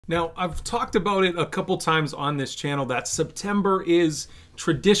Now, I've talked about it a couple times on this channel that September is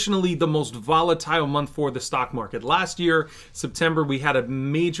traditionally the most volatile month for the stock market. Last year, September, we had a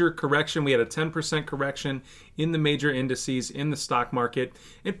major correction. We had a 10% correction in the major indices in the stock market.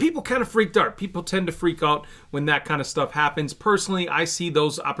 And people kind of freaked out. People tend to freak out when that kind of stuff happens. Personally, I see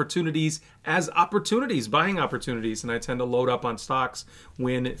those opportunities as opportunities, buying opportunities, and I tend to load up on stocks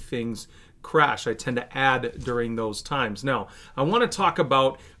when things crash. I tend to add during those times. Now, I want to talk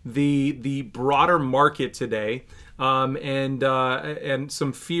about the broader market today, and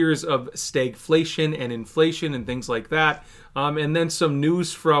some fears of stagflation and inflation and things like that, and then some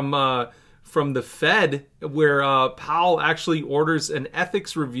news from the Fed, where Powell actually orders an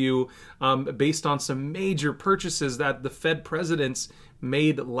ethics review based on some major purchases that the Fed presidents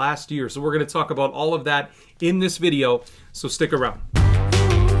made last year. So we're going to talk about all of that in this video, so stick around.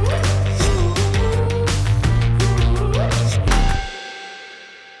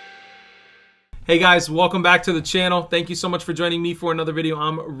 Hey guys, welcome back to the channel. Thank you so much for joining me for another video.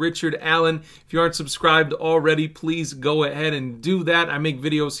 I'm Richard Allen. If you aren't subscribed already, please go ahead and do that. I make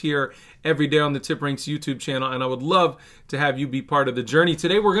videos here every day on the TipRanks YouTube channel, and I would love to have you be part of the journey.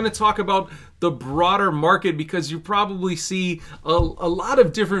 Today we're going to talk about the broader market, because you probably see a lot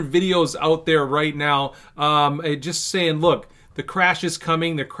of different videos out there right now just saying, look, the crash is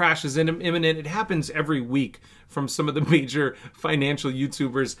coming, the crash is imminent. It happens every week from some of the major financial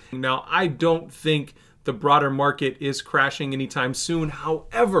YouTubers. Now, I don't think the broader market is crashing anytime soon.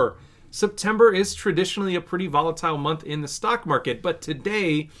 However, September is traditionally a pretty volatile month in the stock market. But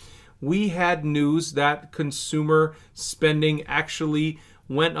today, we had news that consumer spending actually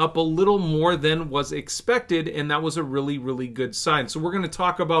went up a little more than was expected, and that was a really, really good sign. So we're going to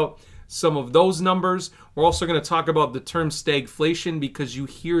talk about some of those numbers. We're also going to talk about the term stagflation, because you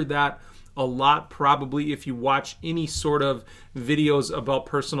hear that a lot probably if you watch any sort of videos about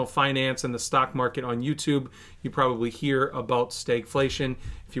personal finance and the stock market on YouTube. You probably hear about stagflation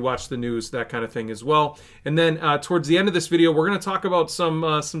if you watch the news, that kind of thing as well. And then towards the end of this video, we're going to talk about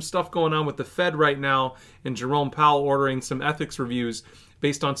some stuff going on with the Fed right now, and Jerome Powell ordering some ethics reviews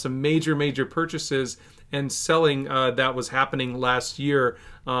based on some major purchases and selling that was happening last year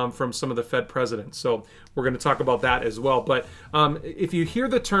from some of the Fed presidents. So we're going to talk about that as well. But if you hear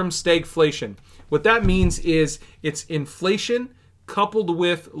the term stagflation, what that means is it's inflation coupled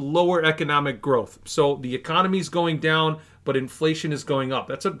with lower economic growth. So the economy's going down, but inflation is going up.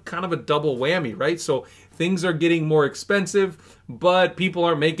 That's a kind of a double whammy, right? So things are getting more expensive, but people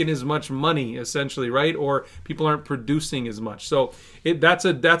aren't making as much money, essentially, right? Or people aren't producing as much. So that's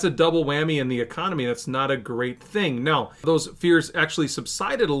a double whammy in the economy. That's not a great thing. Now, those fears actually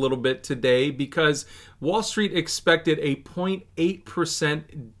subsided a little bit today, because Wall Street expected a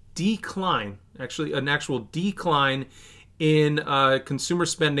 0.8% decline, actually an actual decline in consumer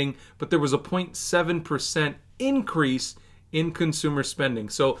spending, but there was a 0.7% increase in consumer spending.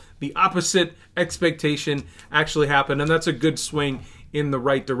 So the opposite expectation actually happened, and that's a good swing in the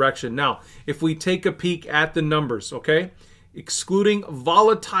right direction. Now, if we take a peek at the numbers, okay, excluding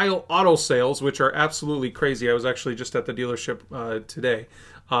volatile auto sales, which are absolutely crazy. I was actually just at the dealership today.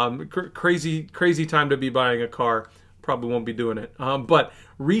 Crazy time to be buying a car. Probably won't be doing it. But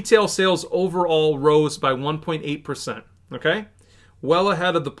retail sales overall rose by 1.8%, okay? Well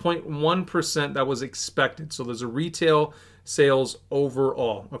ahead of the 0.1% that was expected. So there's a retail sales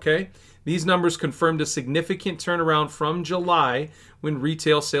overall, okay? These numbers confirmed a significant turnaround from July, when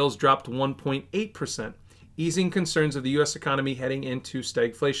retail sales dropped 1.8%, easing concerns of the U.S. economy heading into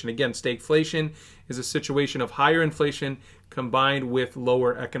stagflation. Again, stagflation is a situation of higher inflation combined with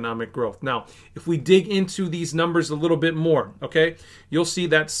lower economic growth. Now, if we dig into these numbers a little bit more, okay, you'll see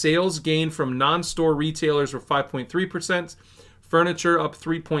that sales gain from non-store retailers were 5.3%, furniture up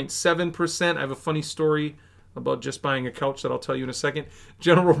 3.7%. I have a funny story about just buying a couch that I'll tell you in a second.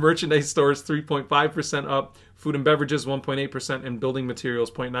 General merchandise stores 3.5% up, food and beverages 1.8%, and building materials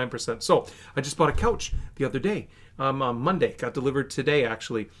 0.9%. So I just bought a couch the other day, on Monday, got delivered today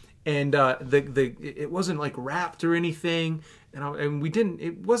actually, and it wasn't like wrapped or anything, and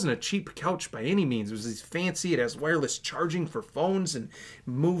it wasn't a cheap couch by any means. It was this fancy. It has wireless charging for phones and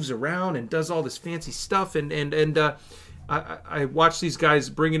moves around and does all this fancy stuff, I watched these guys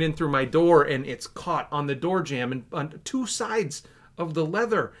bring it in through my door, and it's caught on the door jamb and on two sides of the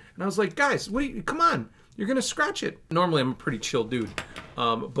leather. And I was like, guys, come on, you're going to scratch it. Normally, I'm a pretty chill dude,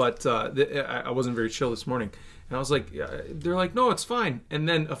 but I wasn't very chill this morning. And I was like, they're like, no, it's fine. And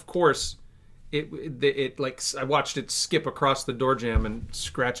then, of course, it like, I watched it skip across the door jamb and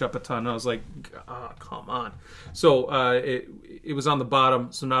scratch up a ton. I was like, oh, come on. So it was on the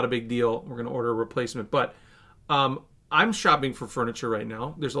bottom, so not a big deal. We're going to order a replacement. But I'm shopping for furniture right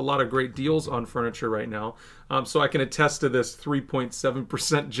now. There's a lot of great deals on furniture right now. So I can attest to this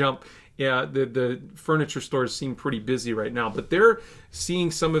 3.7% jump. Yeah, the furniture stores seem pretty busy right now, but they're seeing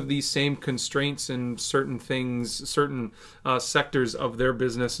some of these same constraints in certain things, certain sectors of their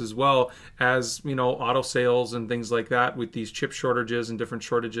business, as well as, you know, auto sales and things like that, with these chip shortages and different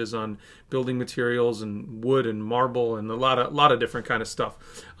shortages on building materials and wood and marble and a lot of different kind of stuff.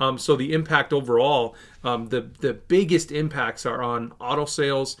 So the impact overall, the biggest impacts are on auto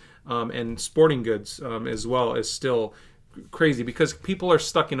sales and sporting goods, as well, as still crazy, because people are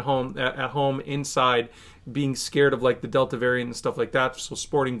stuck at home inside, being scared of like the Delta variant and stuff like that. So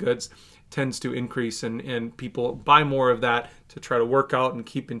sporting goods tends to increase, and people buy more of that to try to work out and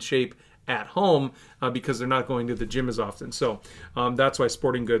keep in shape at home, because they're not going to the gym as often. So that's why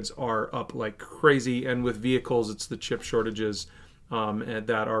sporting goods are up like crazy. And with vehicles, it's the chip shortages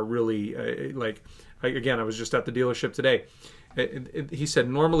that are really again, I was just at the dealership today. He said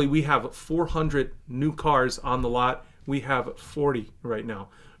normally we have 400 new cars on the lot. We have 40 right now.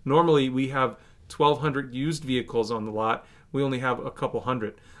 Normally we have 1,200 used vehicles on the lot. We only have a couple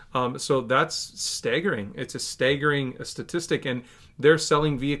hundred. So that's staggering. It's a staggering statistic, and they're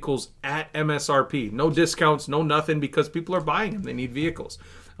selling vehicles at MSRP. No discounts, no nothing, because people are buying them. They need vehicles.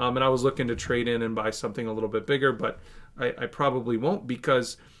 And I was looking to trade in and buy something a little bit bigger, but I probably won't,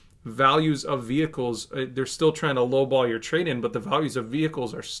 because values of vehicles, they're still trying to lowball your trade-in, but the values of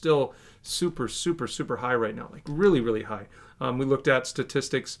vehicles are still super high right now, like really high. We looked at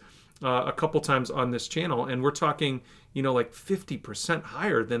statistics a couple times on this channel, and we're talking, you know, like 50%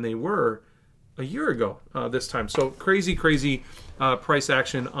 higher than they were a year ago this time. So crazy price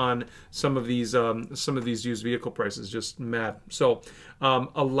action on some of these used vehicle prices, just mad. So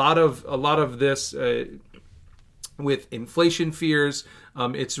a lot of this with inflation fears,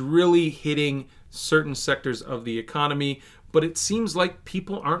 it's really hitting certain sectors of the economy, but it seems like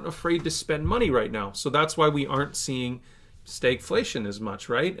people aren't afraid to spend money right now. So that's why we aren't seeing stagflation as much,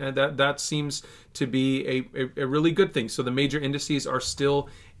 right? And that seems to be a really good thing. So the major indices are still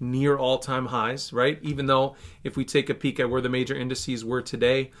near all-time highs, right? Even though if we take a peek at where the major indices were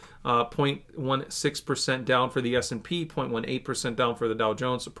today, 0.16% down for the S&P, 0.18% down for the Dow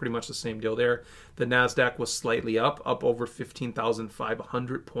Jones, so pretty much the same deal there. The NASDAQ was slightly up over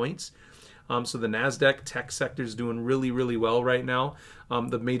 15,500 points. So the NASDAQ tech sector is doing really well right now.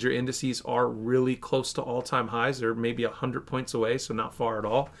 The major indices are really close to all-time highs. They're maybe 100 points away, so not far at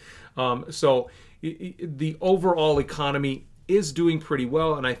all. So the overall economy is doing pretty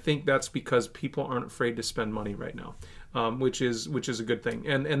well, and I think that's because people aren't afraid to spend money right now, which is a good thing.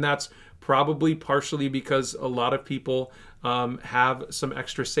 And that's probably partially because a lot of people have some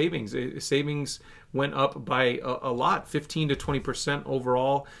extra savings. Savings went up by a lot, 15 to 20%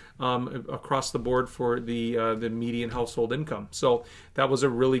 overall across the board for the median household income. So that was a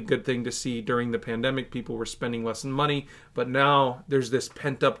really good thing to see during the pandemic. People were spending less money, but now there's this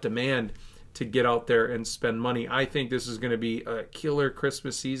pent-up demand to get out there and spend money. I think this is going to be a killer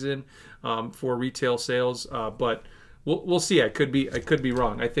Christmas season for retail sales, but we'll see. I could be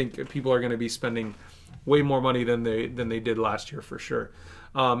wrong. I think people are going to be spending way more money than they did last year for sure.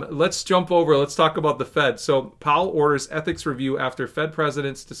 Let's jump over. Let's talk about the Fed. So Powell orders ethics review after Fed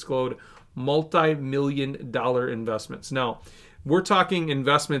presidents disclosed multi-million-dollar investments. Now, we're talking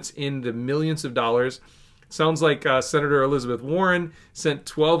investments in the millions of dollars. Sounds like Senator Elizabeth Warren sent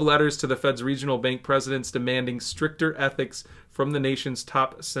 12 letters to the Fed's regional bank presidents demanding stricter ethics from the nation's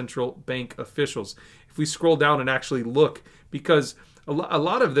top central bank officials. If we scroll down and actually look, because a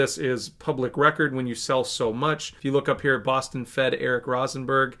lot of this is public record when you sell so much. If you look up here at Boston Fed, Eric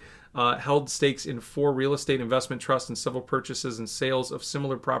Rosenberg held stakes in 4 real estate investment trusts and several purchases and sales of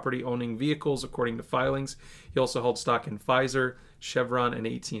similar property owning vehicles, according to filings. He also held stock in Pfizer, Chevron, and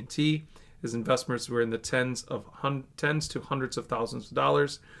AT&T. His investments were in the tens to hundreds of thousands of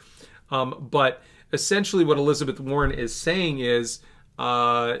dollars. But essentially what Elizabeth Warren is saying is,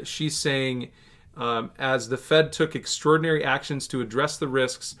 she's saying, as the Fed took extraordinary actions to address the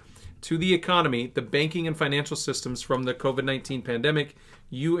risks to the economy, the banking and financial systems from the COVID-19 pandemic,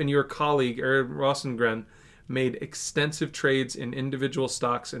 you and your colleague, Eric Rosengren, made extensive trades in individual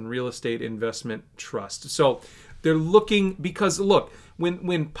stocks and real estate investment trusts. So they're looking, because look,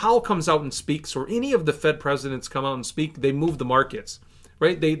 when Powell comes out and speaks, or any of the Fed presidents come out and speak, they move the markets,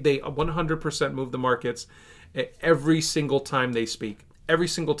 right? They 100% move the markets every single time they speak. Every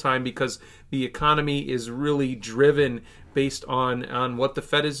single time, because the economy is really driven based on what the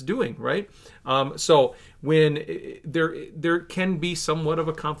Fed is doing, right? So when there can be somewhat of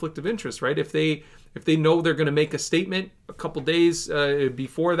a conflict of interest, right? If they if they know they're going to make a statement a couple days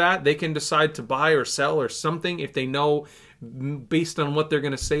before that, they can decide to buy or sell or something. If they know based on what they're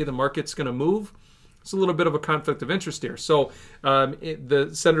going to say the market's going to move, it's a little bit of a conflict of interest here. So the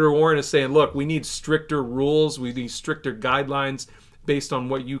Senator Warren is saying, look, we need stricter rules. We need stricter guidelines based on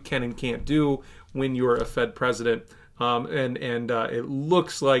what you can and can't do when you're a Fed president. It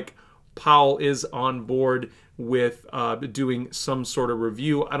looks like Powell is on board with doing some sort of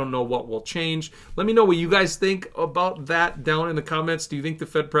review. I don't know what will change. Let me know what you guys think about that down in the comments. Do you think the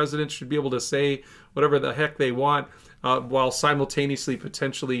Fed president should be able to say whatever the heck they want while simultaneously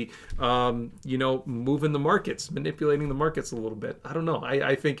potentially, moving the markets, manipulating the markets a little bit? I don't know.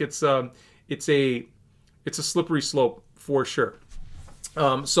 I think it's a slippery slope for sure.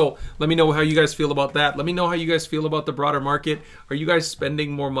 So let me know how you guys feel about that. Let me know how you guys feel about the broader market. Are you guys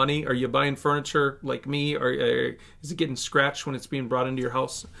spending more money? Are you buying furniture like me? Or is it getting scratched when it's being brought into your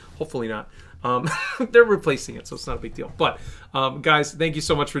house? Hopefully not. They're replacing it, so it's not a big deal. But guys, thank you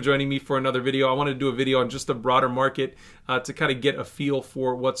so much for joining me for another video. I wanted to do a video on just the broader market to kind of get a feel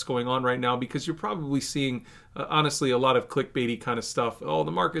for what's going on right now, because you're probably seeing, honestly, a lot of clickbaity kind of stuff. Oh,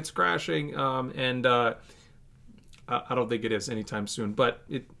 the market's crashing, I don't think it is anytime soon, but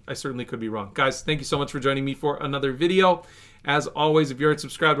I certainly could be wrong. Guys, thank you so much for joining me for another video. As always, if you aren't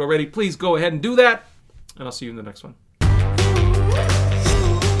subscribed already, please go ahead and do that, and I'll see you in the next one.